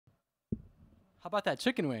How about that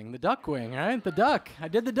chicken wing? The duck wing, right? The duck. I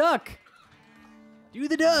did the duck. Do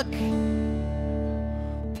the duck.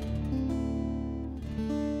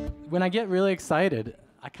 When I get really excited,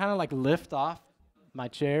 I kind of like lift off my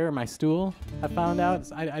chair or my stool. I found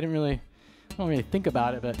out. I don't really think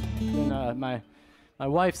about it, but then, my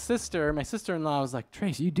wife's sister, my sister-in-law was like,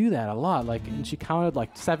 Trace, you do that a lot. Like, and she counted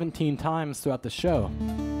like 17 times throughout the show.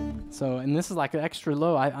 So, and this is like extra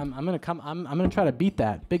low. I'm gonna try to beat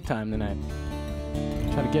that big time tonight.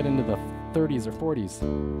 Try to get into the 30s or 40s.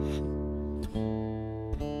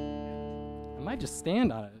 I might just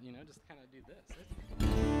stand on it, just kind of do this. That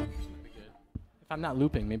might be good. If I'm not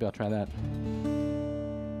looping, maybe I'll try that.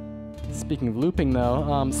 Speaking of looping, though,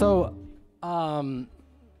 I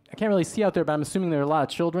can't really see out there, but I'm assuming there are a lot of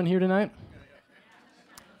children here tonight.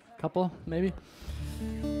 Couple, maybe.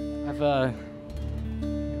 I've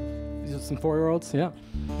these are some 4-year-olds, yeah.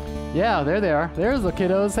 Yeah, there they are. There's the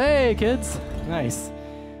kiddos. Hey, kids. Nice.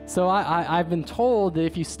 So I've been told that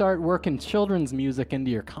if you start working children's music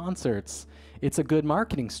into your concerts, it's a good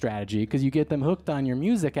marketing strategy because you get them hooked on your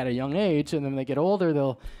music at a young age, and then when they get older,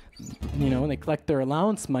 they'll, when they collect their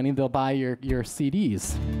allowance money, they'll buy your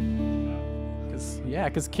CDs.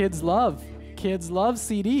 Because kids love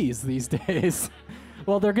CDs these days.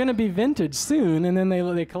 Well, they're going to be vintage soon, and then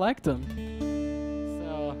they collect them.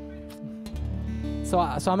 So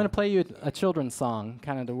I'm going to play you a children's song,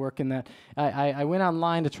 kind of to work in that. I went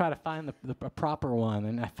online to try to find the proper one,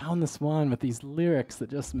 and I found this one with these lyrics that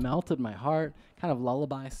just melted my heart, kind of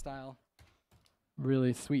lullaby style,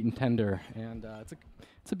 really sweet and tender, and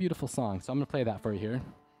it's a beautiful song. So I'm going to play that for you here.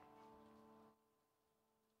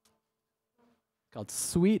 Called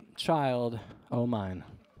Sweet Child, Oh Mine.